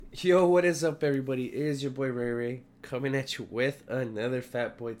Yo, what is up, everybody? It is your boy Ray Ray coming at you with another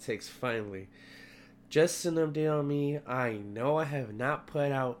Fat Boy Takes finally. Just an update on me. I know I have not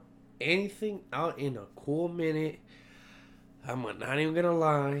put out anything out in a cool minute. I'm not even gonna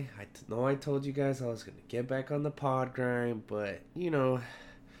lie. Know I told you guys I was gonna get back on the pod grind, but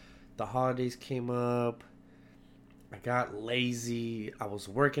the holidays came up. I got lazy. I was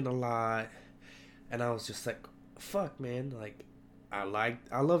working a lot, and I was just like, "Fuck, man!" Like, I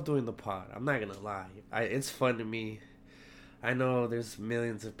love doing the pod. I'm not gonna lie. It's fun to me. I know there's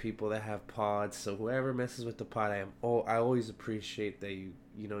millions of people that have pods, so whoever messes with the pod, I always appreciate that you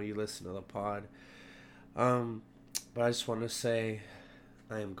listen to the pod. Um, but I just want to say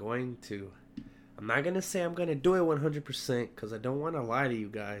I'm not gonna say I'm gonna do it 100% because I don't want to lie to you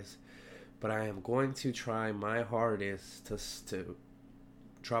guys, but I am going to try my hardest to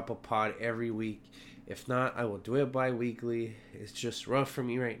drop a pod every week. If not, I will do it bi-weekly. It's just rough for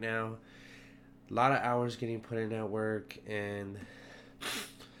me right now. A lot of hours getting put in at work, and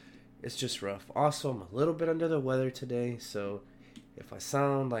it's just rough. Also, I'm a little bit under the weather today, so if I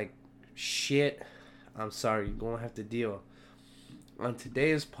sound like shit, I'm sorry. You're going to have to deal. On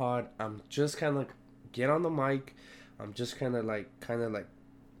today's pod, I'm just kind of like get on the mic. I'm just kind of like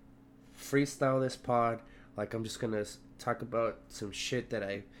freestyle this pod. Like, I'm just going to talk about some shit that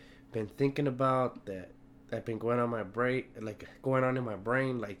I've been thinking about, that have been going on in my brain. Like,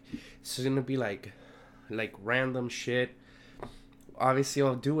 it's gonna be like random shit. Obviously,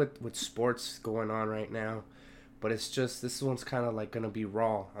 I'll do it with sports going on right now, but it's just this one's kind of like gonna be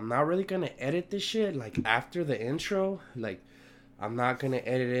raw. I'm not really gonna edit this shit like after the intro. Like, I'm not gonna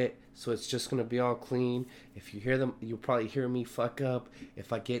edit it, so it's just gonna be all clean. If you hear them, you'll probably hear me fuck up.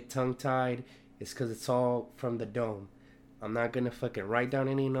 If I get tongue tied, it's because it's all from the dome. I'm not gonna fucking write down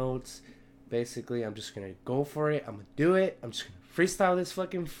any notes. Basically, I'm just gonna go for it. I'm gonna do it. I'm just gonna freestyle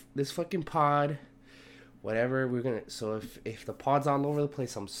this fucking pod. Whatever we're gonna. So if the pod's all over the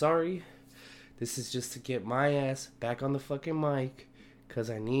place, I'm sorry. This is just to get my ass back on the fucking mic,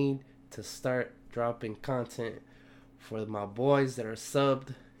 cause I need to start dropping content for my boys that are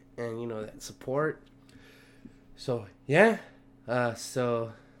subbed and that support. So yeah.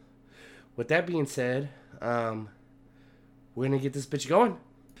 So with that being said, we're going to get this bitch going.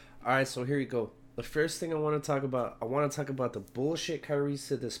 Alright, so here you go. The first thing I want to talk about the bullshit Kyrie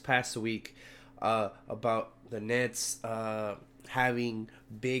said this past week about the Nets having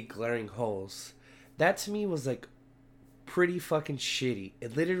big glaring holes. That to me was like pretty fucking shitty.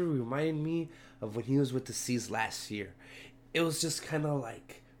 It literally reminded me of when he was with the C's last year. It was just kind of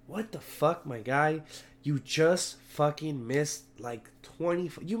like, what the fuck, my guy? You just fucking missed like 20.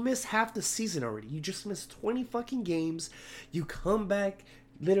 You missed half the season already. You just missed 20 fucking games. You come back,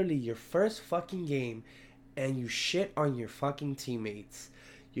 literally your first fucking game, and you shit on your fucking teammates.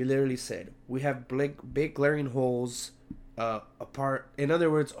 You literally said, we have big glaring holes apart. In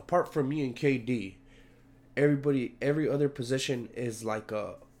other words, apart from me and KD, every other position is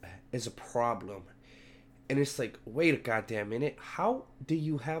a problem. And it's like, wait a goddamn minute. How do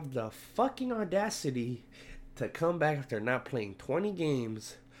you have the fucking audacity to come back after not playing 20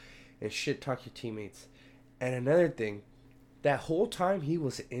 games and shit talk your teammates? And another thing, that whole time he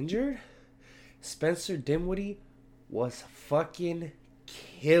was injured, Spencer Dinwiddie was fucking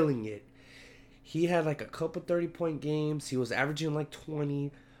killing it. He had like a couple 30-point games. He was averaging like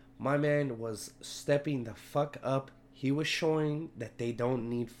 20. My man was stepping the fuck up. He was showing that they don't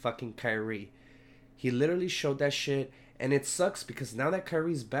need fucking Kyrie. He literally showed that shit, and it sucks because now that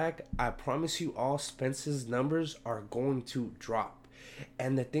Kyrie's back, I promise you all, Spence's numbers are going to drop.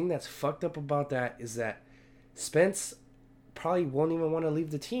 And the thing that's fucked up about that is that Spence probably won't even want to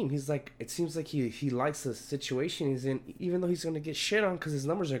leave the team. He's like, it seems like he likes the situation he's in, even though he's going to get shit on because his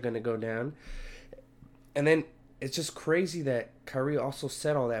numbers are going to go down. And then it's just crazy that Kyrie also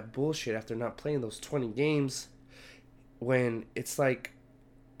said all that bullshit after not playing those 20 games when it's like,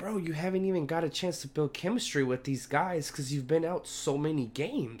 bro, you haven't even got a chance to build chemistry with these guys because you've been out so many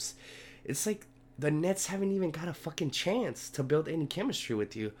games. It's like the Nets haven't even got a fucking chance to build any chemistry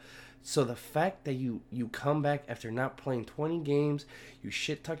with you. So the fact that you come back after not playing 20 games, you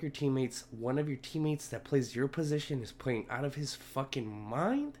shit talk your teammates, one of your teammates that plays your position is playing out of his fucking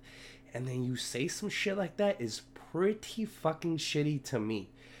mind, and then you say some shit like that is pretty fucking shitty to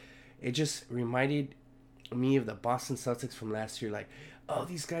me. It just reminded me of the Boston Celtics from last year, like, oh,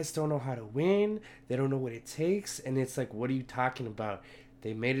 these guys don't know how to win. They don't know what it takes. And it's like, what are you talking about?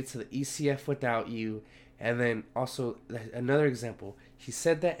 They made it to the ECF without you. And then also, another example, he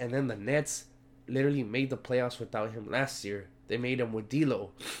said that, and then the Nets literally made the playoffs without him last year. They made him with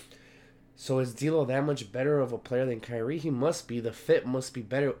D'Lo. So is D'Lo that much better of a player than Kyrie? He must be. The fit must be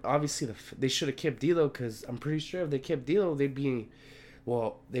better. Obviously, they should have kept D'Lo because I'm pretty sure if they kept D'Lo, they'd be in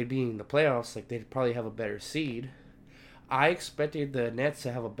the playoffs. Like they'd probably have a better seed. I expected the Nets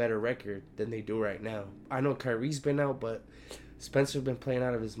to have a better record than they do right now. I know Kyrie's been out, but Spencer's been playing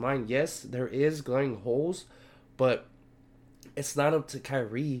out of his mind. Yes, there is glaring holes, but it's not up to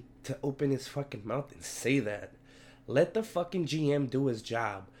Kyrie to open his fucking mouth and say that. Let the fucking GM do his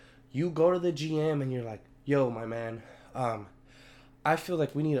job. You go to the GM and you're like, yo, my man, I feel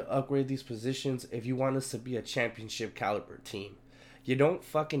like we need to upgrade these positions if you want us to be a championship caliber team. You don't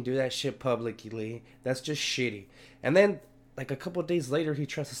fucking do that shit publicly. That's just shitty. And then, like a couple days later, he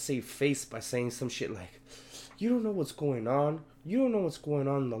tries to save face by saying some shit like, you don't know what's going on. You don't know what's going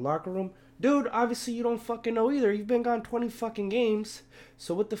on in the locker room. Dude, obviously you don't fucking know either. You've been gone 20 fucking games.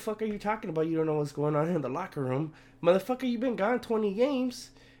 So what the fuck are you talking about? You don't know what's going on in the locker room. Motherfucker, you've been gone 20 games.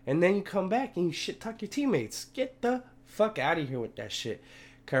 And then you come back and you shit talk your teammates. Get the fuck out of here with that shit.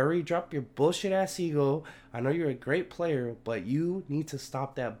 Kyrie, drop your bullshit ass ego. I know you're a great player, but you need to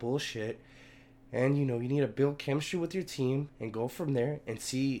stop that bullshit. And, you need to build chemistry with your team and go from there and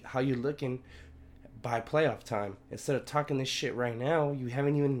see how you're looking by playoff time. Instead of talking this shit right now, you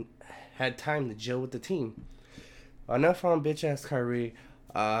haven't even had time to gel with the team. Enough on bitch ass Kyrie.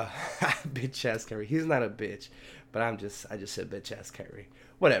 Bitch ass Kyrie. He's not a bitch, but I just said bitch ass Kyrie.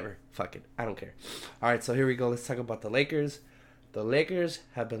 Whatever. Fuck it. I don't care. All right, so here we go. Let's talk about the Lakers. The Lakers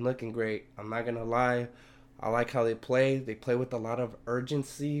have been looking great. I'm not gonna lie. I like how they play. They play with a lot of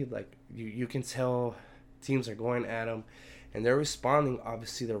urgency. Like you can tell teams are going at them, and they're responding.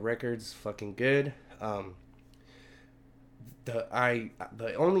 Obviously, the record's fucking good.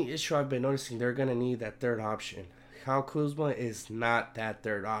 The only issue I've been noticing, they're gonna need that third option. Kyle Kuzma is not that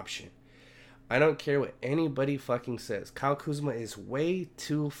third option. I don't care what anybody fucking says. Kyle Kuzma is way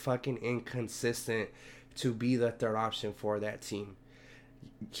too fucking inconsistent to be the third option for that team.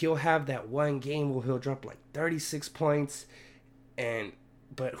 He'll have that one game where he'll drop like 36 points,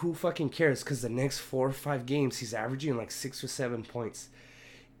 but who fucking cares? Because the next 4 or 5 games he's averaging like 6 or 7 points.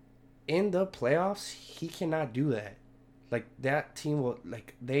 In the playoffs, he cannot do that. Like that team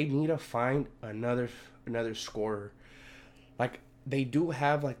they need to find another scorer. Like they do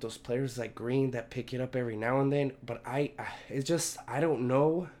have like those players like Green that pick it up every now and then, but I don't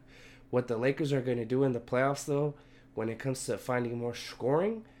know what the Lakers are going to do in the playoffs though when it comes to finding more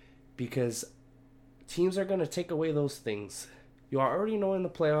scoring, because teams are going to take away those things. You already know in the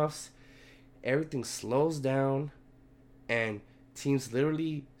playoffs everything slows down and teams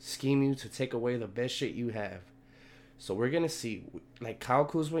literally scheme you to take away the best shit you have. So we're going to see, like, Kyle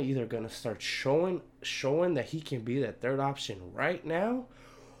Kuzma either going to start showing that he can be that third option right now,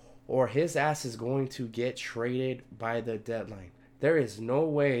 or his ass is going to get traded by the deadline. There is no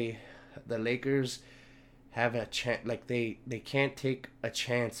way the Lakers have a chance. Like, they can't take a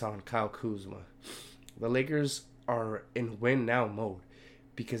chance on Kyle Kuzma. The Lakers are in win now mode,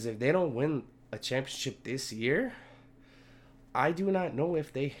 because if they don't win a championship this year, I do not know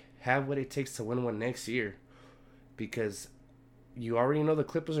if they have what it takes to win one next year. Because you already know the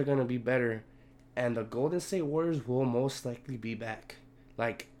Clippers are going to be better, and the Golden State Warriors will most likely be back.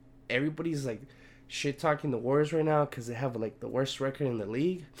 Like, everybody's like shit talking the Warriors right now because they have like the worst record in the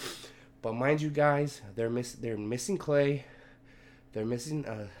league. But mind you guys, they're missing Clay, they're missing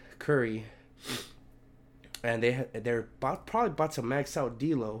Curry, and they're probably about to max out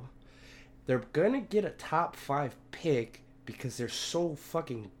D'Lo. They're gonna get a top 5 pick because they're so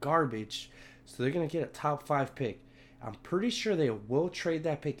fucking garbage. So they're gonna get a top 5 pick. I'm pretty sure they will trade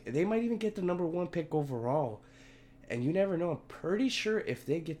that pick. They might even get the number 1 pick overall. And you never know. I'm pretty sure if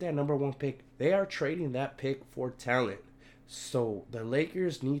they get that number 1 pick, they are trading that pick for talent. So the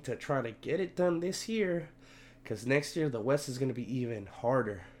Lakers need to try to get it done this year, because next year the West is going to be even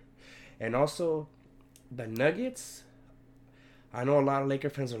harder. And also, the Nuggets, I know a lot of Laker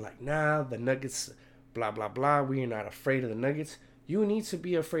fans are like, nah, the Nuggets, blah, blah, blah. We are not afraid of the Nuggets. You need to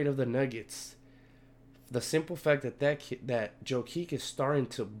be afraid of the Nuggets. The simple fact that Jokic is starting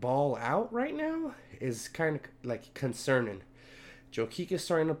to ball out right now is kind of like concerning. Jokic is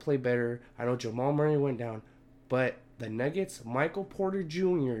starting to play better. I know Jamal Murray went down, but the Nuggets, Michael Porter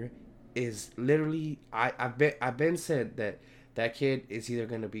Jr. is literally, I've been said that kid is either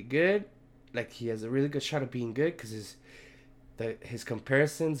going to be good, like he has a really good shot of being good, because his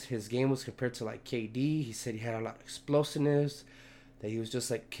comparisons, his game was compared to like KD. He said he had a lot of explosiveness, that he was just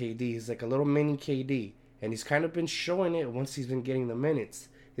like KD. He's like a little mini KD. And he's kind of been showing it once he's been getting the minutes.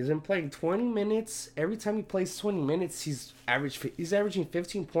 He's been playing 20 minutes. Every time he plays 20 minutes, he's averaging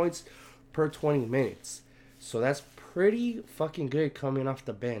 15 points per 20 minutes. So that's pretty fucking good coming off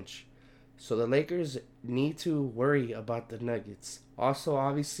the bench. So the Lakers need to worry about the Nuggets. Also,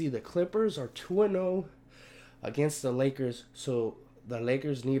 obviously, the Clippers are 2-0 against the Lakers, so the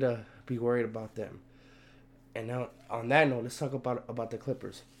Lakers need to be worried about them. And now, on that note, let's talk about the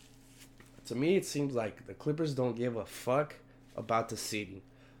Clippers. To me, it seems like the Clippers don't give a fuck about the city.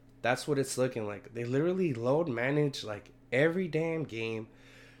 That's what it's looking like. They literally load manage like every damn game.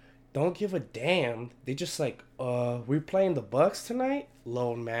 Don't give a damn. They just like, we're playing the Bucks tonight.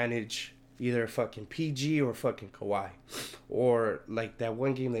 Load manage either fucking PG or fucking Kawhi, or like that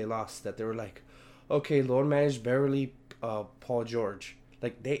one game they lost that they were like, okay, load manage Beverly, Paul George.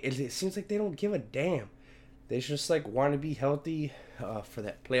 Like it seems like they don't give a damn. They just like want to be healthy, for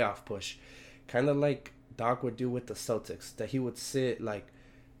that playoff push, kind of like Doc would do with the Celtics. That he would sit like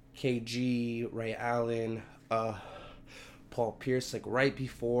KG, Ray Allen, Paul Pierce, like right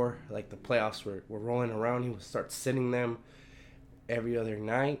before like the playoffs were rolling around. He would start sitting them every other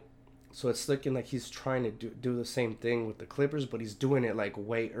night. So it's looking like he's trying to do the same thing with the Clippers, but he's doing it like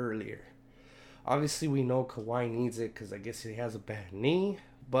way earlier. Obviously, we know Kawhi needs it because I guess he has a bad knee,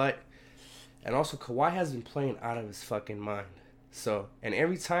 but and also Kawhi has been playing out of his fucking mind. So, and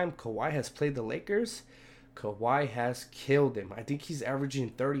every time Kawhi has played the Lakers, Kawhi has killed him. I think he's averaging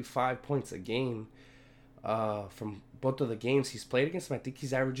 35 points a game. From both of the games he's played against him, I think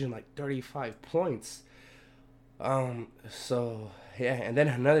he's averaging like 35 points. So yeah, and then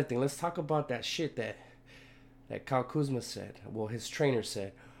another thing, let's talk about that shit that Kyle Kuzma said. Well, his trainer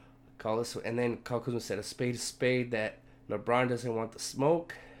said, call this, and then Kyle Kuzma said a spade is spade, that LeBron doesn't want the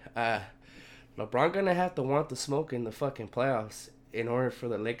smoke. LeBron gonna have to want the smoke in the fucking playoffs in order for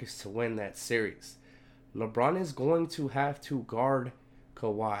the Lakers to win that series. LeBron is going to have to guard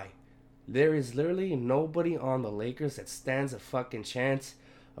Kawhi. There is literally nobody on the Lakers that stands a fucking chance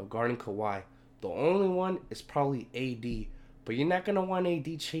of guarding Kawhi. The only one is probably AD. But you're not going to want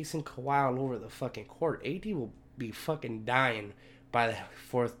AD chasing Kawhi all over the fucking court. AD will be fucking dying by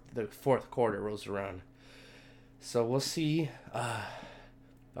the fourth quarter rolls around. So we'll see.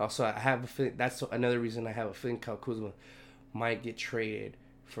 Also, I have a feeling, that's another reason I have a feeling Kyle Kuzma might get traded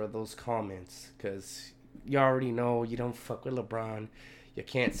for those comments. Because you already know you don't fuck with LeBron. You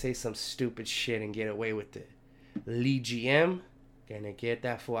can't say some stupid shit and get away with it. Lee GM, gonna get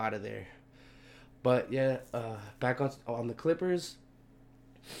that fool out of there. But yeah, back on the Clippers.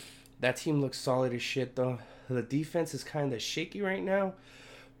 That team looks solid as shit though. The defense is kind of shaky right now.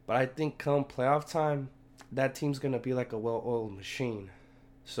 But I think come playoff time, that team's gonna be like a well-oiled machine.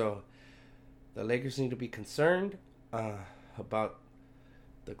 So the Lakers need to be concerned about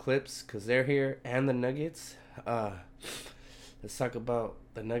the Clips because they're here, and the Nuggets. Let's talk about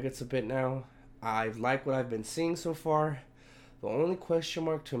the Nuggets a bit now. I like what I've been seeing so far. The only question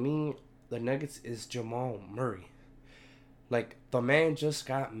mark to me, the Nuggets, is Jamal Murray. Like, the man just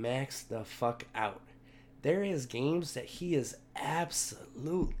got maxed the fuck out. There is games that he is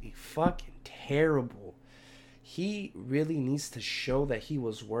absolutely fucking terrible. He really needs to show that he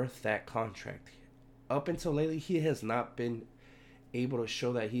was worth that contract. Up until lately, he has not been able to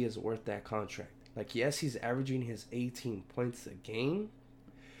show that he is worth that contract. Like, yes, he's averaging his 18 points a game,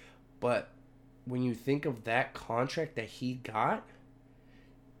 but when you think of that contract that he got,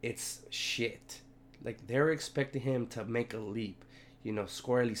 it's shit. Like, they're expecting him to make a leap,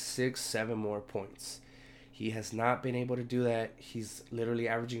 score at least 6-7 more points. He has not been able to do that. He's literally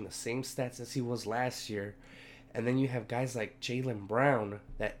averaging the same stats as he was last year. And then you have guys like Jaylen Brown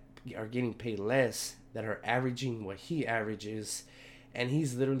that are getting paid less, that are averaging what he averages, and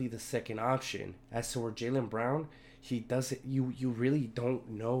he's literally the second option. As to where Jaylen Brown, he doesn't. You really don't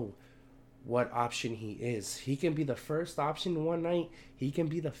know what option he is. He can be the first option one night. He can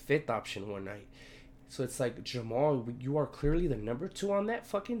be the fifth option one night. So it's like, Jamal, you are clearly the number 2 on that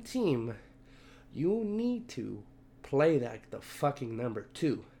fucking team. You need to play like the fucking number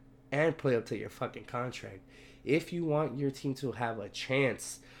 2 and play up to your fucking contract if you want your team to have a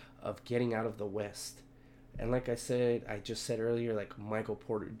chance of getting out of the West. And like I just said earlier, like, Michael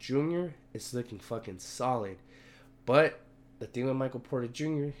Porter Jr. is looking fucking solid. But the thing with Michael Porter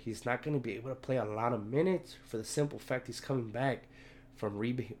Jr., he's not going to be able to play a lot of minutes for the simple fact he's coming back from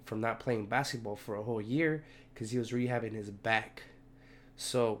not playing basketball for a whole year because he was rehabbing his back.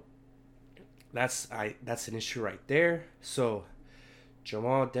 So that's an issue right there. So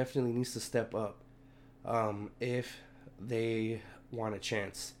Jamal definitely needs to step up if they want a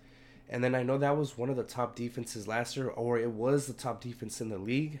chance. And then I know that was one of the top defenses last year, or it was the top defense in the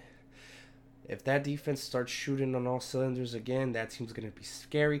league. If that defense starts shooting on all cylinders again, that team's going to be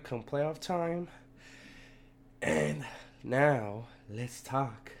scary come playoff time. And now let's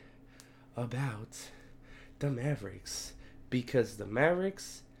talk about the Mavericks. Because the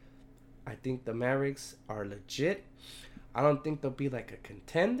Mavericks, I think the Mavericks are legit. I don't think they'll be like a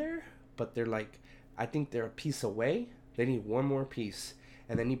contender, but they're like, I think they're a piece away. They need one more piece,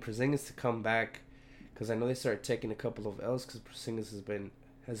 and they need Porzingis to come back, because I know they started taking a couple of L's because Porzingis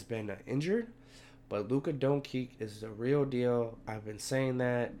has been injured. But Luka Doncic is the real deal. I've been saying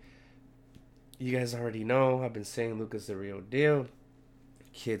that. You guys already know. I've been saying Luka's the real deal.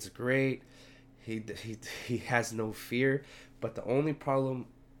 Kid's great. He has no fear. But the only problem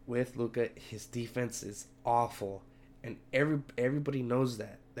with Luka, his defense is awful, and everybody knows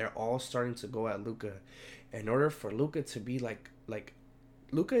that. They're all starting to go at Luka. In order for Luka to be like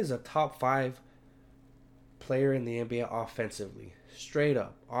Luka is a top 5 player in the NBA offensively. Straight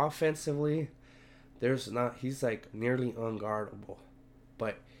up. Offensively, he's like nearly unguardable.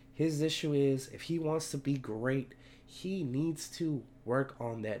 But his issue is, if he wants to be great, he needs to work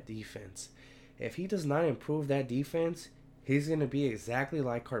on that defense. If he does not improve that defense, he's going to be exactly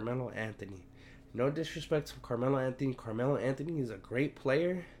like Carmelo Anthony. No disrespect to Carmelo Anthony. Carmelo Anthony is a great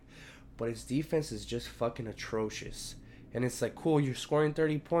player, but his defense is just fucking atrocious. And it's like, cool, you're scoring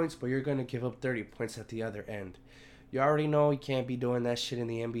 30 points, but you're going to give up 30 points at the other end. You already know you can't be doing that shit in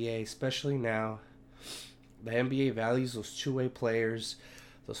the NBA, especially now. The NBA values those two-way players,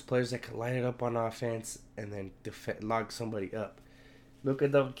 those players that can light it up on offense and then log somebody up. Luka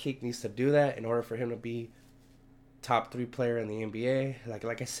Doncic needs to do that in order for him to be top 3 player in the NBA.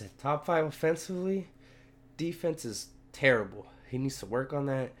 Like I said, top 5 offensively. Defense is terrible. He needs to work on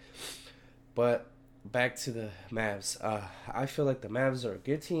that. But back to the Mavs. I feel like the Mavs are a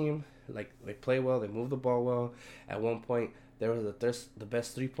good team. Like, they play well, they move the ball well. At one point, they were the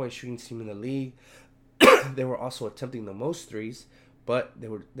best 3-point shooting team in the league. They were also attempting the most threes, but they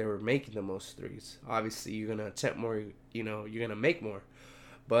were making the most threes. Obviously, you're gonna attempt more. You're gonna make more.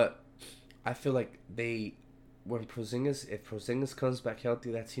 But I feel like if Porzingis comes back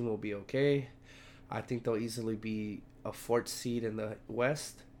healthy, that team will be okay. I think they'll easily be a 4th seed in the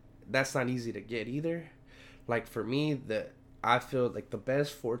West. That's not easy to get either. Like, for me, I feel like the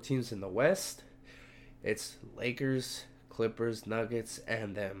best 4 teams in the West, it's Lakers, Clippers, Nuggets,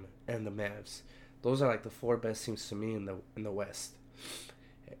 and the Mavs. Those are like the 4 best teams to me in the West.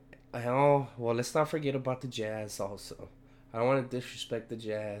 Well, let's not forget about the Jazz also. I don't want to disrespect the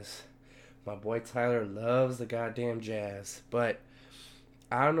Jazz. My boy Tyler loves the goddamn Jazz, but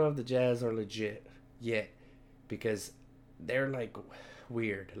I don't know if the Jazz are legit yet, because they're like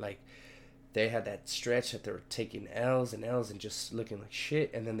weird. Like, they had that stretch that they were taking L's and L's and just looking like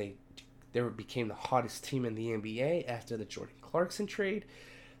shit, and then they became the hottest team in the NBA after the Jordan Clarkson trade.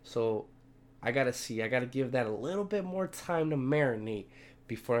 So I gotta give that a little bit more time to marinate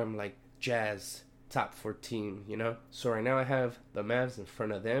before I'm like, Jazz top 4 team, So right now I have the Mavs in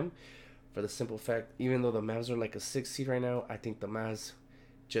front of them, for the simple fact, even though the Mavs are like a 6 seed right now, I think the Mavs,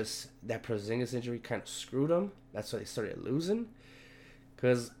 just that Porzingis injury kind of screwed them. That's why they started losing.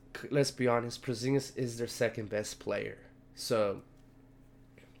 Because let's be honest, Porzingis is their second best player. So,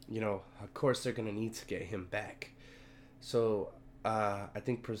 of course they're gonna need to get him back. So I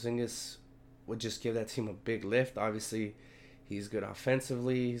think Porzingis would just give that team a big lift. Obviously, he's good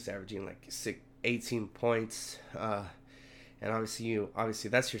offensively. He's averaging like 18 points. And obviously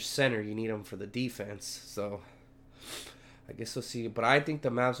that's your center. You need him for the defense. So I guess we'll see. But I think the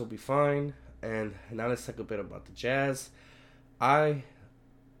Mavs will be fine. And now let's talk a bit about the Jazz. I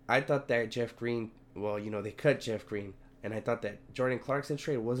thought that Jeff Green, they cut Jeff Green. And I thought that Jordan Clarkson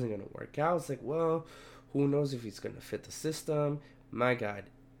trade wasn't going to work out. I was like, well, who knows if he's going to fit the system. My God,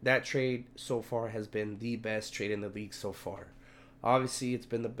 that trade so far has been the best trade in the league so far. Obviously, it's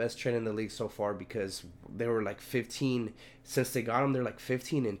been the best trade in the league so far because they were like 15. Since they got him, they're like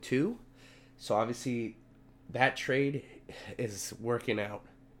 15-2. So obviously, that trade is working out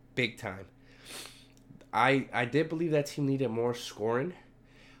big time. I did believe that team needed more scoring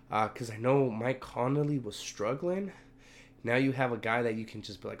because I know Mike Conley was struggling. Now you have a guy that you can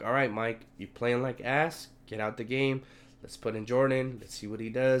just be like, all right, Mike, you're playing like ass. Get out the game. Let's put in Jordan. Let's see what he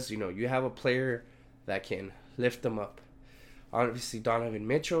does. You have a player that can lift them up. Obviously, Donovan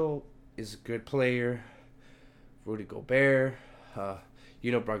Mitchell is a good player. Rudy Gobert.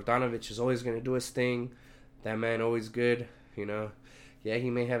 Bogdanovich is always going to do his thing. That man always good, Yeah, he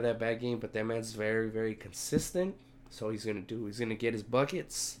may have that bad game, but that man's very, very consistent. So he's going to get his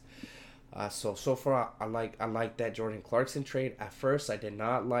buckets. So far, I like that Jordan Clarkson trade. At first, I did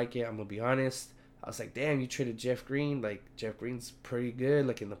not like it. I'm going to be honest. I was like, damn, you traded Jeff Green. Like, Jeff Green's pretty good,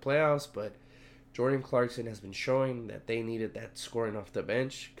 like, in the playoffs. But Jordan Clarkson has been showing that they needed that scoring off the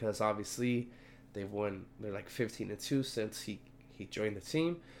bench. Because, obviously, they've won. They're, like, 15-2 since he joined the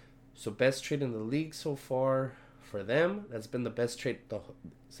team. So, best trade in the league so far for them. That's been the best trade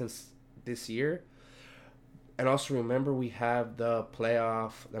since this year. And also remember, we have the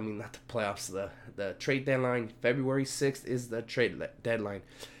playoff. I mean, not the playoffs. The trade deadline. February 6th is the trade deadline.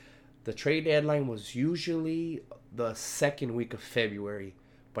 The trade deadline was usually the second week of February,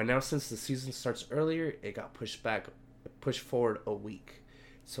 but now since the season starts earlier, it got pushed forward a week.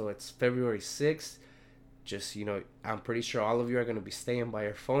 So it's February 6th. Just, I'm pretty sure all of you are going to be staying by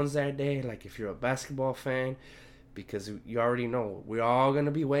your phones that day, like if you're a basketball fan, because you already know we're all going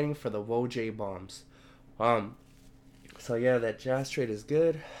to be waiting for the Woj bombs. So yeah, that Jazz trade is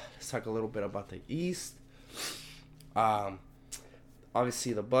good. Let's talk a little bit about the East.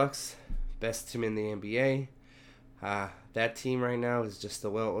 Obviously the Bucks, best team in the NBA. That team right now is just a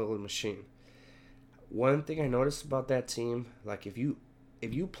well-oiled machine. One thing I noticed about that team, like if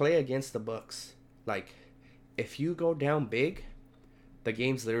you play against the Bucks, like if you go down big, the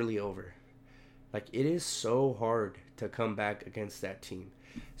game's literally over. Like it is so hard to come back against that team,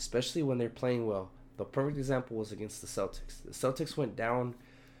 especially when they're playing well. The perfect example was against the Celtics. The Celtics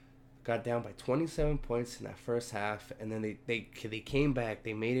got down by 27 points in that first half, and then they came back.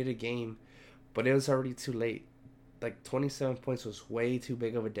 They made it a game, but it was already too late. Like 27 points was way too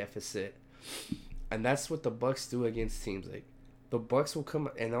big of a deficit, and that's what the Bucks do against teams. Like the Bucks will come,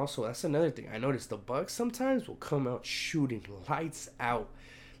 and also that's another thing I noticed. The Bucks sometimes will come out shooting lights out,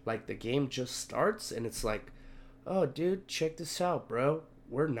 like the game just starts, and it's like, oh dude, check this out, bro.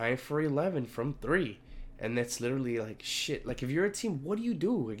 We're 9 for 11 from 3. And that's literally like shit. Like if you're a team, what do you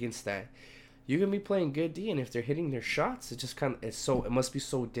do against that? You're going to be playing good D, and if they're hitting their shots, it must be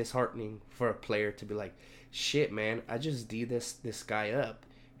so disheartening for a player to be like, shit, man, I just D this guy up,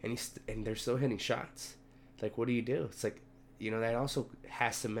 and they're still hitting shots. Like, what do you do? It's like, that also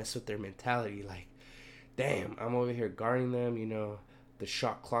has to mess with their mentality. Like, damn, I'm over here guarding them, the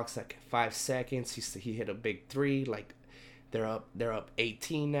shot clock's like 5 seconds. He hit a big 3, like, they're up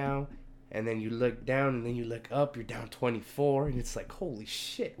 18 now, and then you look down, and then you look up, you're down 24, and it's like, holy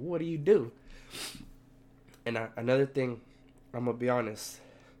shit, what do you do? And another thing, I'm gonna be honest,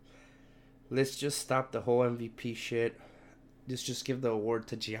 let's just stop the whole MVP shit. Let's just give the award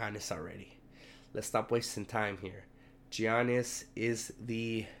to Giannis already. Let's stop wasting time here. Giannis is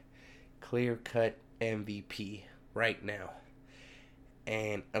the clear-cut MVP right now,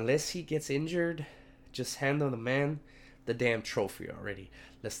 and unless he gets injured, just hand the man the damn trophy already.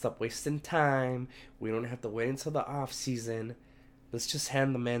 Let's stop wasting time. We don't have to wait until the off season. Let's just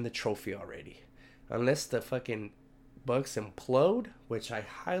hand the man the trophy already. Unless the fucking Bucks implode, which I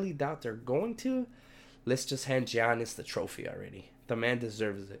highly doubt they're going to, let's just hand Giannis the trophy already. The man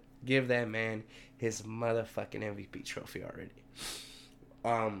deserves it. Give that man his motherfucking MVP trophy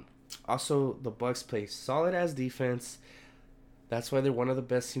already. Also, the Bucks play solid ass defense. That's why they're one of the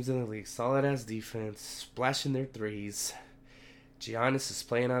best teams in the league. Solid ass defense, splashing their threes. Giannis is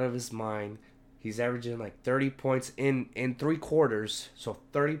playing out of his mind. He's averaging like 30 points in 3 quarters. So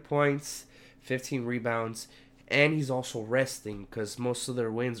 30 points, 15 rebounds. And he's also resting because most of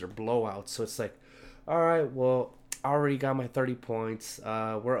their wins are blowouts. So it's like, all right, well, I already got my 30 points.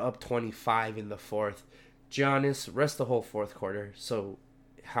 We're up 25 in the fourth. Giannis, rest the whole fourth quarter. So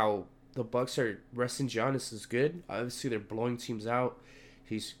how the Bucks are resting Giannis is good. Obviously, they're blowing teams out.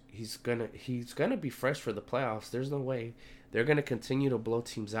 He's gonna be fresh for the playoffs. There's no way they're gonna continue to blow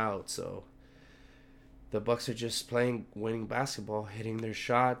teams out. So the Bucks are just playing winning basketball, hitting their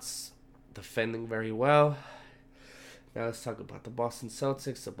shots, defending very well. Now let's talk about the Boston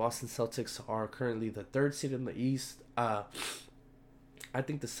Celtics. The Boston Celtics are currently the 3rd seed in the East. I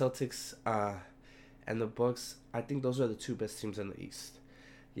think the Celtics and the Bucks, I think those are the 2 best teams in the East.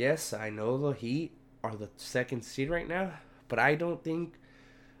 Yes, I know the Heat are the 2nd seed right now, but I don't think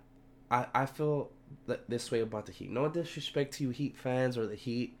I feel this way about the Heat. No disrespect to you Heat fans or the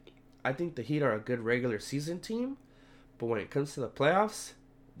Heat. I think the Heat are a good regular season team, but when it comes to the playoffs,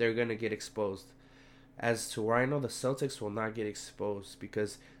 they're going to get exposed. As to where I know the Celtics will not get exposed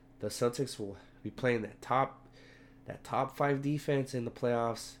because the Celtics will be playing that top 5 defense in the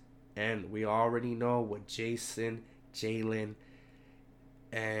playoffs, and we already know what Jason, Jalen,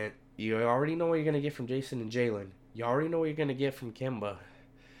 and you already know what you're going to get from Jason and Jalen. You already know what you're going to get from Kemba.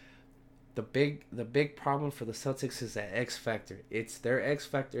 The big problem for the Celtics is that X factor. Their X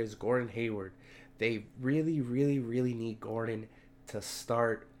factor is Gordon Hayward. They really, really, really need Gordon to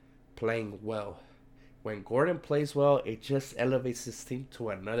start playing well. When Gordon plays well, it just elevates this team to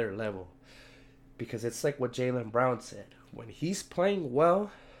another level. Because it's like what Jaylen Brown said. When he's playing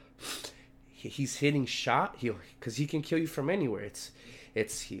well, he's hitting because he can kill you from anywhere.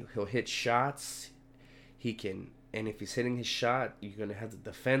 He'll hit shots. And if he's hitting his shot, you're gonna have to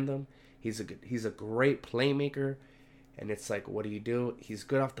defend him. He's a great playmaker, And it's like, what do? He's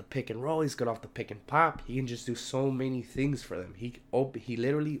good off the pick and roll. He's good off the pick and pop. He can just do so many things for them. He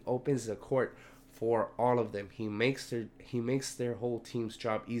literally opens the court for all of them. He makes their whole team's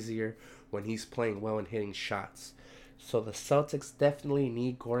job easier when he's playing well and hitting shots. So the Celtics definitely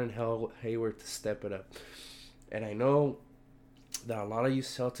need Gordon Hayward to step it up. And I know that a lot of you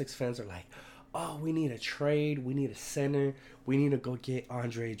Celtics fans are like, oh, we need a trade. We need a center. We need to go get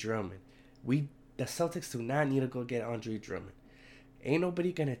Andre Drummond. The Celtics do not need to go get Andre Drummond. Ain't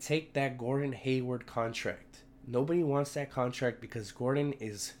nobody going to take that Gordon Hayward contract. Nobody wants that contract because Gordon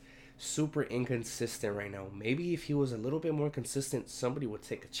is super inconsistent right now. Maybe if he was a little bit more consistent, somebody would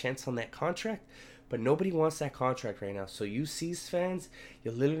take a chance on that contract. But nobody wants that contract right now. So you C's fans,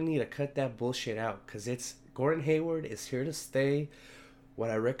 you literally need to cut that bullshit out. Because Gordon Hayward is here to stay. What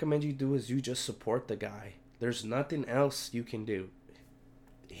I recommend you do is you just support the guy. There's nothing else you can do.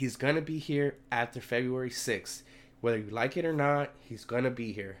 He's going to be here after February 6th. Whether you like it or not, he's going to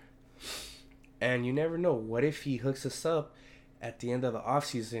be here. And you never know. What if he hooks us up at the end of the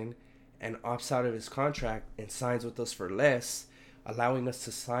offseason and opts out of his contract and signs with us for less, allowing us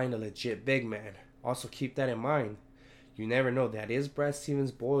to sign a legit big man? Also, keep that in mind. You never know. That is Brad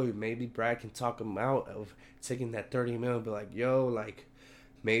Stevens' boy. Maybe Brad can talk him out of taking that $30 million and be like, yo, like,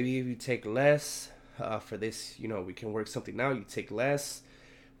 maybe if you take less for this, we can work something out. You take less.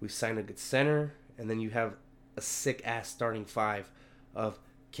 We sign a good center, and then you have a sick-ass starting five of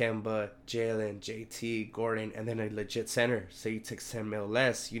Kemba, Jalen, JT, Gordon, and then a legit center. Say you take $10 million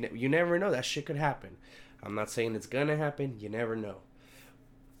less. You never know. That shit could happen. I'm not saying it's going to happen. You never know.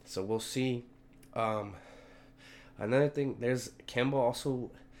 So we'll see. Another thing, there's Kemba also.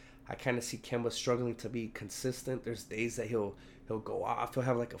 I kind of see Kemba struggling to be consistent. There's days that he'll go off. He'll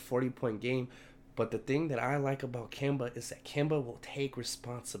have like a 40-point game. But the thing that I like about Kemba is that Kemba will take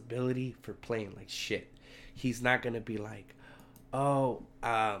responsibility for playing like shit. He's not going to be like,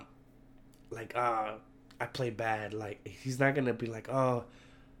 I played bad. Like, he's not going to be like,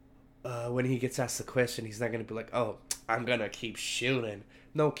 when he gets asked the question, he's not going to be like, oh, I'm going to keep shooting.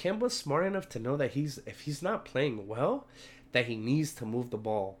 No, Kemba's smart enough to know that if he's not playing well, that he needs to move the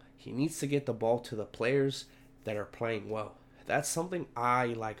ball. He needs to get the ball to the players that are playing well. That's something I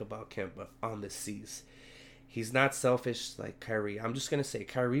like about Kemba on the C's. He's not selfish like Kyrie. I'm just going to say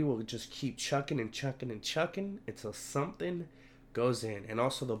Kyrie will just keep chucking and chucking and chucking until something goes in. And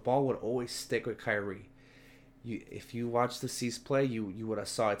also the ball would always stick with Kyrie. If you watch the C's play, you would have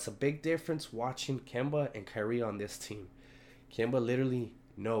saw it's a big difference watching Kemba and Kyrie on this team. Kemba literally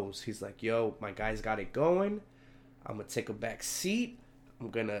knows. He's like, yo, my guys got it going. I'm going to take a back seat. I'm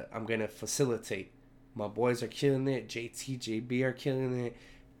gonna facilitate. My boys are killing it. JT, JB are killing it.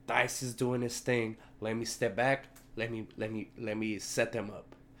 Dice is doing his thing. Let me step back. Let me set them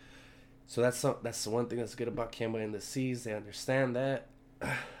up. So that's the one thing that's good about Kemba and the C's. They understand that.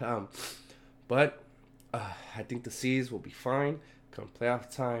 But I think the C's will be fine come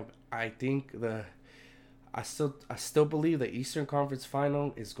playoff time. I still believe the Eastern Conference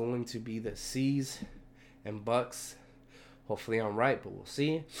Final is going to be the C's and Bucks. Hopefully I'm right, but we'll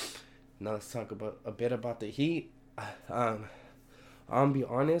see. Now let's talk a bit about the Heat. I'll be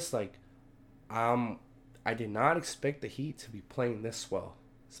honest, I did not expect the Heat to be playing this well,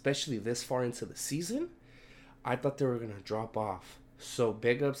 especially this far into the season. I thought they were gonna drop off. So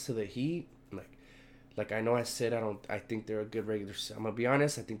big ups to the Heat. Like I know I said I think they're a good regular. I'm gonna be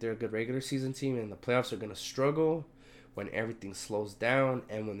honest. I think they're a good regular season team, and the playoffs are gonna struggle when everything slows down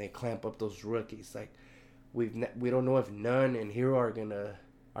and when they clamp up those rookies. Like we don't know if Nunn and Hero are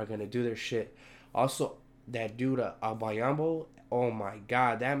gonna do their shit. Also, that dude Abayambo, oh my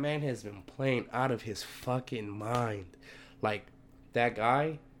god, that man has been playing out of his fucking mind. Like that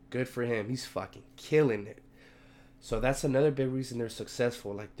guy, good for him. He's fucking killing it. So that's another big reason they're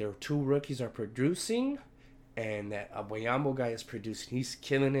successful. Like their two rookies are producing, and that Abayambo guy is producing. He's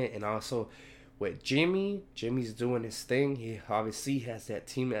killing it, and also with Jimmy's doing his thing. He obviously has that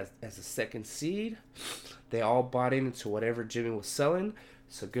team as a second seed. They all bought into whatever Jimmy was selling,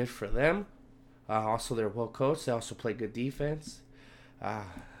 so good for them. Also, they're well coached. They also play good defense.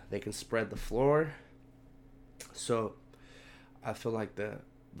 They can spread the floor. So I feel like the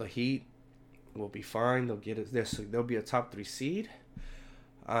Heat will be fine. They'll get it. They'll be a top 3 seed.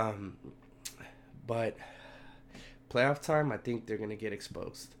 But playoff time, I think they're gonna get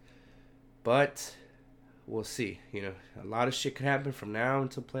exposed. But we'll see. A lot of shit could happen from now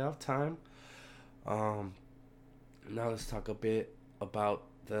until playoff time. Now let's talk a bit about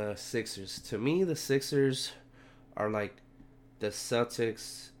the Sixers. To me, the Sixers are like the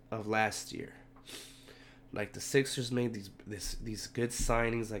Celtics of last year. Like the Sixers made these good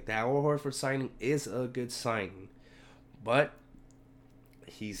signings. Like the Al Horford signing is a good signing, But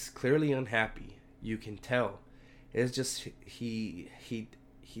he's clearly unhappy. You can tell. It's just he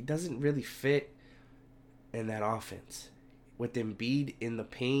doesn't really fit in that offense. With Embiid in the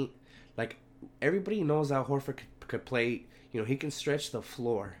paint, like everybody knows Al Horford could play. He can stretch the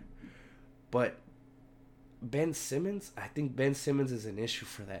floor, but Ben Simmons, I think Ben Simmons is an issue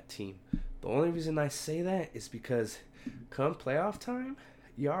for that team. The only reason I say that is because come playoff time,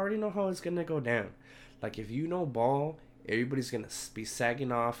 you already know how it's gonna go down. Like if you know ball, everybody's gonna be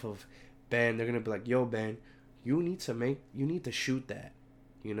sagging off of Ben. They're gonna be like, "Yo, Ben, you need to shoot that."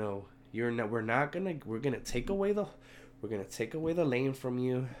 We're gonna take away the lane from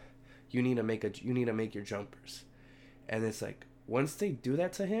you. You need to make your jumpers. And it's like once they do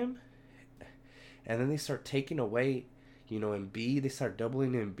that to him, and then they start taking away, Embiid. They start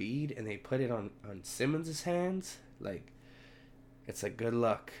doubling Embiid, and they put it on Simmons' hands. Like, it's like good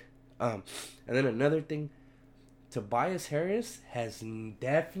luck. And then another thing, Tobias Harris has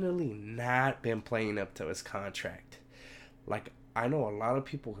definitely not been playing up to his contract. Like, I know a lot of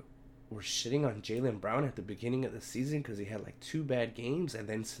people were shitting on Jaylen Brown at the beginning of the season because he had like 2 bad games, and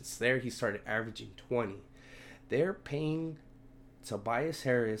then since there he started averaging 20. They're paying Tobias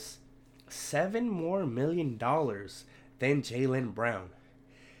Harris $7 million more than Jaylen Brown.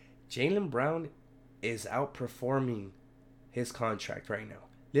 Jaylen Brown is outperforming his contract right now.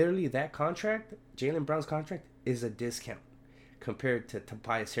 Literally, that contract, Jaylen Brown's contract, is a discount compared to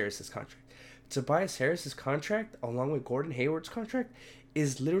Tobias Harris's contract. Tobias Harris's contract, along with Gordon Hayward's contract,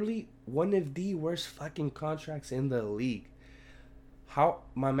 is literally one of the worst fucking contracts in the league. How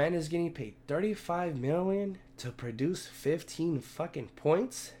my man is getting paid $35 million to produce 15 fucking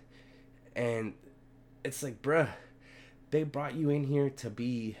points, and it's like, bruh, they brought you in here to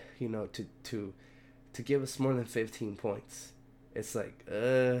be, to give us more than 15 points. It's like,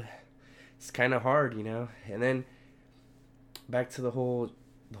 it's kind of hard, And then back to the whole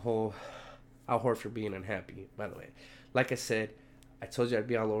Al Horford being unhappy. By the way, like I said, I told you I'd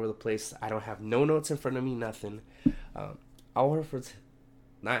be all over the place. I don't have no notes in front of me, nothing. Al Horford's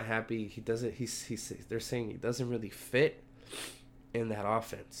not happy. He doesn't. They're saying he doesn't really fit in that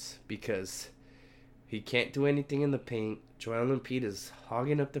offense because he can't do anything in the paint. Joel Embiid is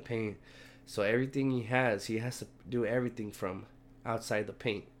hogging up the paint, so everything he has to do everything from outside the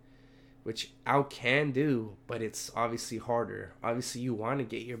paint, which Al can do, but it's obviously harder. Obviously, you want to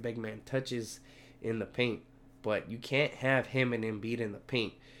get your big man touches in the paint, but you can't have him and Embiid in the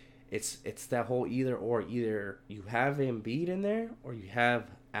paint. It's that whole either or. Either you have Embiid in there or you have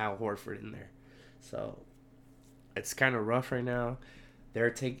Al Horford in there. So it's kind of rough right now.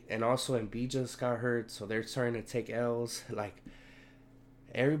 And also Embiid just got hurt, so they're starting to take L's. Like,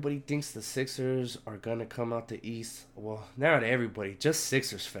 everybody thinks the Sixers are gonna come out the East. Well, not everybody, just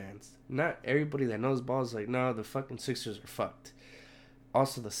Sixers fans. Not everybody that knows ball is like, no, the fucking Sixers are fucked.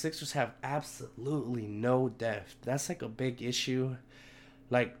 Also, the Sixers have absolutely no depth. That's like a big issue.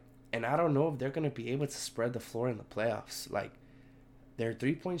 Like, and I don't know if they're gonna be able to spread the floor in the playoffs. Like, their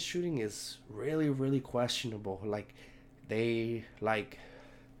 3-point shooting is really, really questionable. Like, they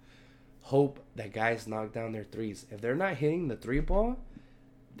hope that guys knock down their threes. If they're not hitting the 3 ball,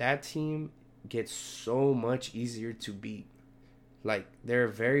 that team gets so much easier to beat. Like, they're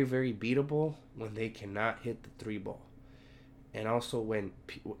very, very beatable when they cannot hit the 3 ball. And also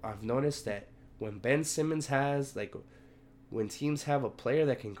I've noticed that when Ben Simmons when teams have a player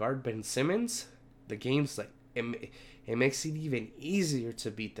that can guard Ben Simmons, the game's like, it makes it even easier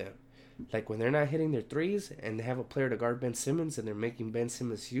to beat them. Like, when they're not hitting their threes and they have a player to guard Ben Simmons and they're making Ben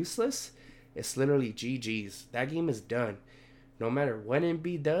Simmons useless, it's literally GG's. That game is done. No matter what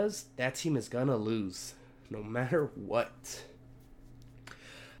Embiid does, that team is gonna lose. No matter what.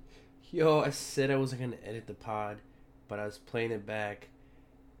 Yo, I said I wasn't gonna edit the pod, but I was playing it back,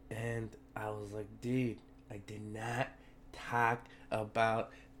 and I was like, dude, I did not talk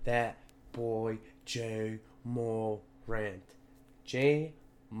about that boy Jay Morant. Jay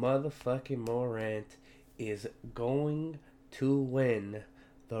motherfucking Morant is going to win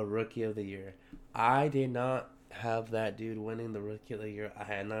the Rookie of the Year. I did not have that dude winning the Rookie of the Year. I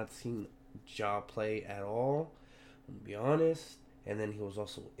had not seen Ja play at all, to be honest. And then he was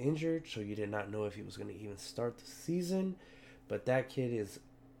also injured, so you did not know if he was going to even start the season. But that kid is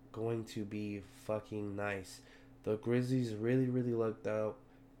going to be fucking nice. The Grizzlies really, really lucked out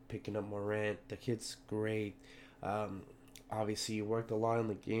picking up Morant. The kid's great. Obviously, he worked a lot in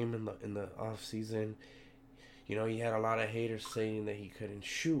the game in the off season. He had a lot of haters saying that he couldn't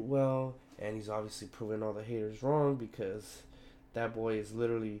shoot well, and he's obviously proven all the haters wrong because that boy is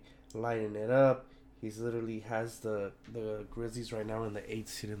literally lighting it up. He's literally has the Grizzlies right now in the 8th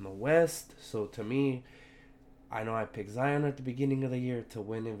seed in the West. So to me, I know I picked Zion at the beginning of the year to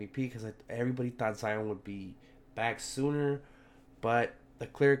win MVP because everybody thought Zion would be back sooner. But the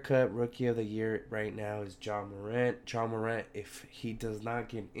clear cut rookie of the year right now is Ja Morant. Ja Morant, if he does not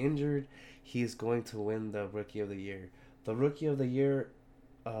get injured, he is going to win the rookie of the year. The rookie of the year,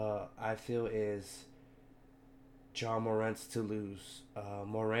 I feel, is Ja Morant's to lose.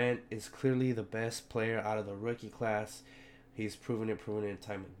 Morant is clearly the best player out of the rookie class. He's proven it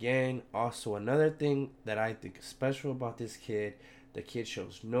time again. Also, another thing that I think is special about this kid, the kid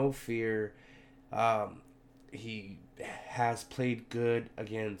shows no fear. He has played good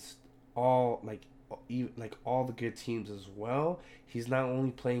against all the good teams as well. He's not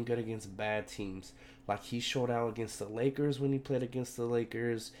only playing good against bad teams. Like he showed out against the Lakers when he played against the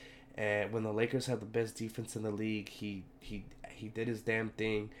Lakers, and when the Lakers had the best defense in the league, he did his damn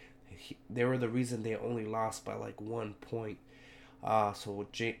thing. They were the reason they only lost by like 1 point. So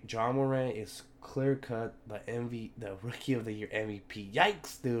Ja Morant is clear cut the rookie of the year MVP.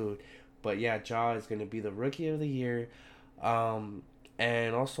 Yikes, dude! But yeah, Ja is gonna be the rookie of the year.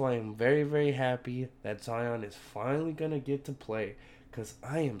 And also I am very very happy that Zion is finally gonna get to play, cause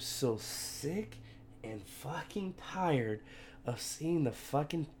I am so sick and fucking tired of seeing the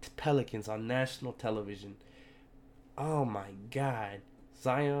fucking Pelicans on national television. Oh my god.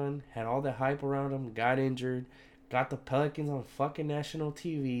 Zion had all the hype around him, got injured, got the Pelicans on fucking national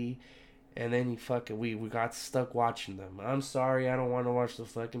TV, and then we got stuck watching them. I'm sorry, I don't want to watch the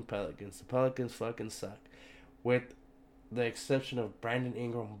fucking Pelicans. The Pelicans fucking suck. With the exception of Brandon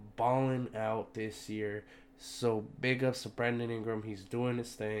Ingram balling out this year. So big ups to Brandon Ingram. He's doing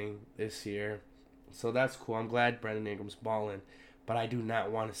his thing this year. So that's cool. I'm glad Brandon Ingram's balling. But I do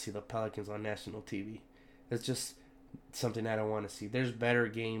not want to see the Pelicans on national TV. It's just something I don't want to see. There's better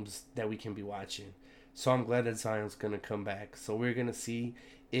games that we can be watching. So I'm glad that Zion's going to come back. So we're going to see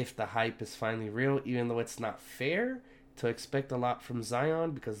if the hype is finally real, even though it's not fair to expect a lot from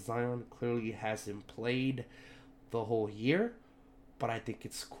Zion, because Zion clearly hasn't played the whole year. But I think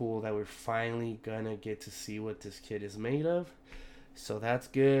it's cool that we're finally going to get to see what this kid is made of. So that's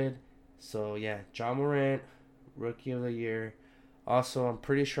good. So yeah, Ja Morant, rookie of the year. Also, I'm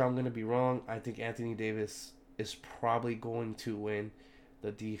pretty sure I'm going to be wrong. I think Anthony Davis is probably going to win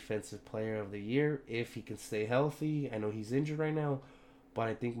the defensive player of the year if he can stay healthy. I know he's injured right now, but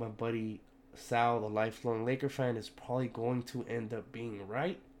I think my buddy Sal, the lifelong Laker fan, is probably going to end up being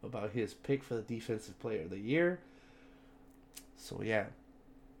right about his pick for the defensive player of the year. So yeah,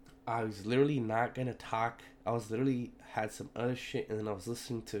 I was literally not gonna talk. I was literally had some other shit, and then I was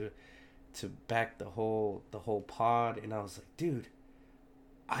listening to back the whole pod, and I was like, dude,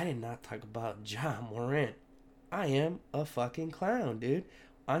 I did not talk about Ja Morant. I am a fucking clown, dude.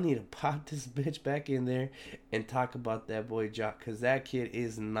 I need to pop this bitch back in there and talk about that boy Ja, because that kid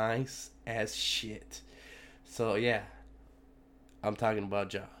is nice as shit. So yeah, I'm talking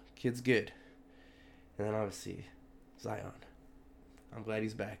about Ja. Kid's good. And then obviously Zion. I'm glad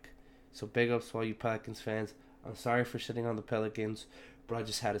he's back. So big ups to all you Pelicans fans. I'm sorry for shitting on the Pelicans, but I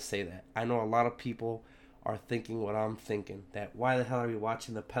just had to say that. I know a lot of people are thinking what I'm thinking. That why the hell are we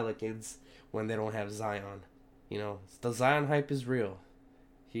watching the Pelicans when they don't have Zion? You know, the Zion hype is real.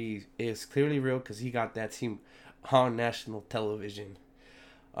 He is clearly real because he got that team on national television.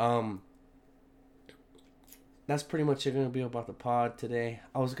 That's pretty much it going to be about the pod today.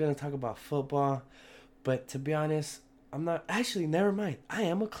 I was going to talk about football, but to be honest, I'm not. Actually, never mind. I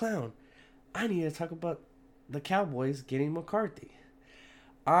am a clown. I need to talk about the Cowboys getting McCarthy.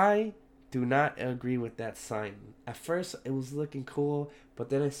 I do not agree with that sign. At first, it was looking cool, but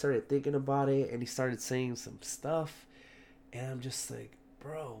then I started thinking about it, and he started saying some stuff, and I'm just like,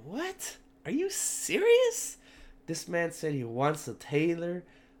 bro, what? Are you serious? This man said he wants to tailor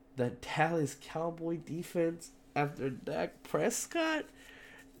the Dallas Cowboy defense after Dak Prescott?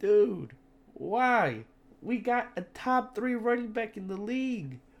 Dude, why? We got a top 3 running back in the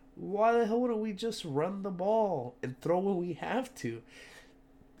league. Why the hell wouldn't we just run the ball and throw when we have to?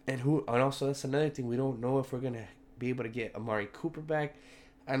 And also that's another thing. We don't know if we're gonna be able to get Amari Cooper back.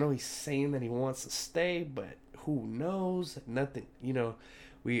 I know he's saying that he wants to stay, but who knows? Nothing. You know,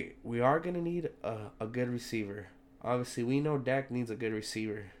 we are gonna need a good receiver. Obviously, we know Dak needs a good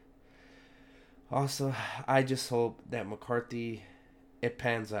receiver. Also, I just hope that McCarthy, it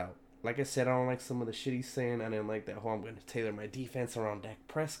pans out. Like I said, I don't like some of the shit he's saying. I didn't like that whole I'm going to tailor my defense around Dak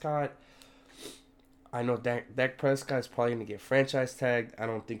Prescott. I know Dak Prescott is probably going to get franchise tagged. I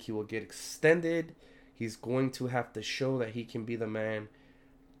don't think he will get extended. He's going to have to show that he can be the man.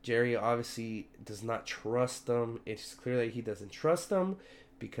 Jerry obviously does not trust him. It's clear that he doesn't trust him,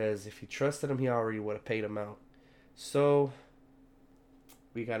 because if he trusted him, he already would have paid him out. So,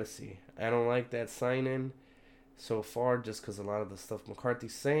 we got to see. I don't like that sign-in. so far, just because a lot of the stuff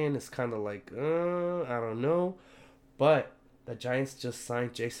McCarthy's saying is kind of like, I don't know. But the Giants just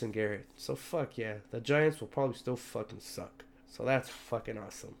signed Jason Garrett. So fuck yeah. The Giants will probably still fucking suck. So that's fucking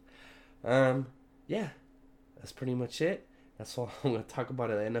awesome. Yeah. That's pretty much it. That's all I'm going to talk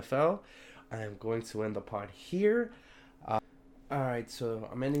about in the NFL. I am going to end the pod here. Alright, so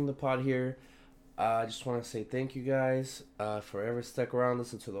I'm ending the pod here. I just want to say thank you guys for ever stuck around,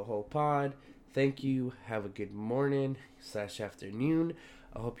 listen to the whole pod. Thank you. Have a good morning / afternoon.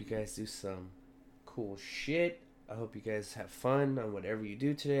 I hope you guys do some cool shit. I hope you guys have fun on whatever you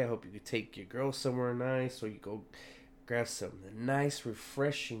do today. I hope you could take your girl somewhere nice, or you go grab some nice,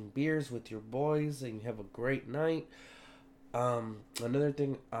 refreshing beers with your boys, and you have a great night. Another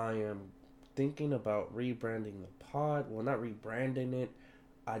thing, I am thinking about rebranding the pod. Well, not rebranding it.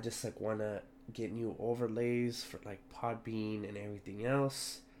 I just like want to get new overlays for like Podbean and everything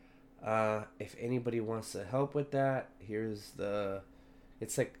else. If anybody wants to help with that, here's the.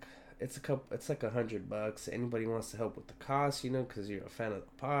 It's like $100. Anybody wants to help with the cost, because you're a fan of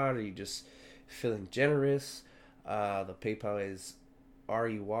the pod or you just feeling generous. The PayPal is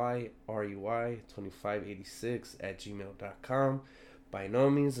RUY2586 @gmail.com. By no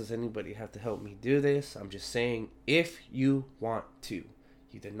means does anybody have to help me do this. I'm just saying, if you want to,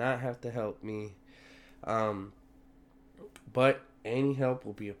 you do not have to help me. But any help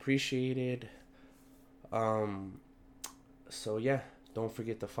will be appreciated. So yeah, don't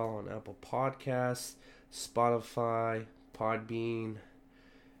forget to follow on Apple Podcasts, Spotify, Podbean.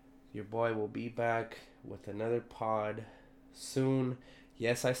 Your boy will be back with another pod soon.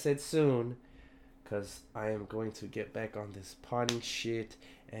 Yes, I said soon, because I am going to get back on this podding shit.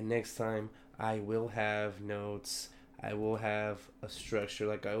 And next time, I will have notes. I will have a structure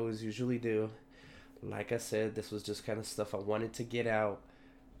like I always usually do. Like I said, this was just kind of stuff I wanted to get out.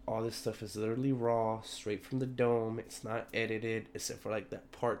 All this stuff is literally raw, straight from the dome. It's not edited, except for like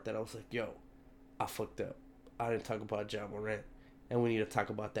that part that I was like, yo, I fucked up. I didn't talk about Ja Morant. And we need to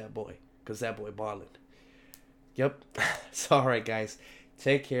talk about that boy, because that boy balling. Yep. So, alright, guys.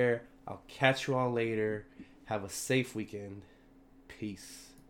 Take care. I'll catch you all later. Have a safe weekend. Peace.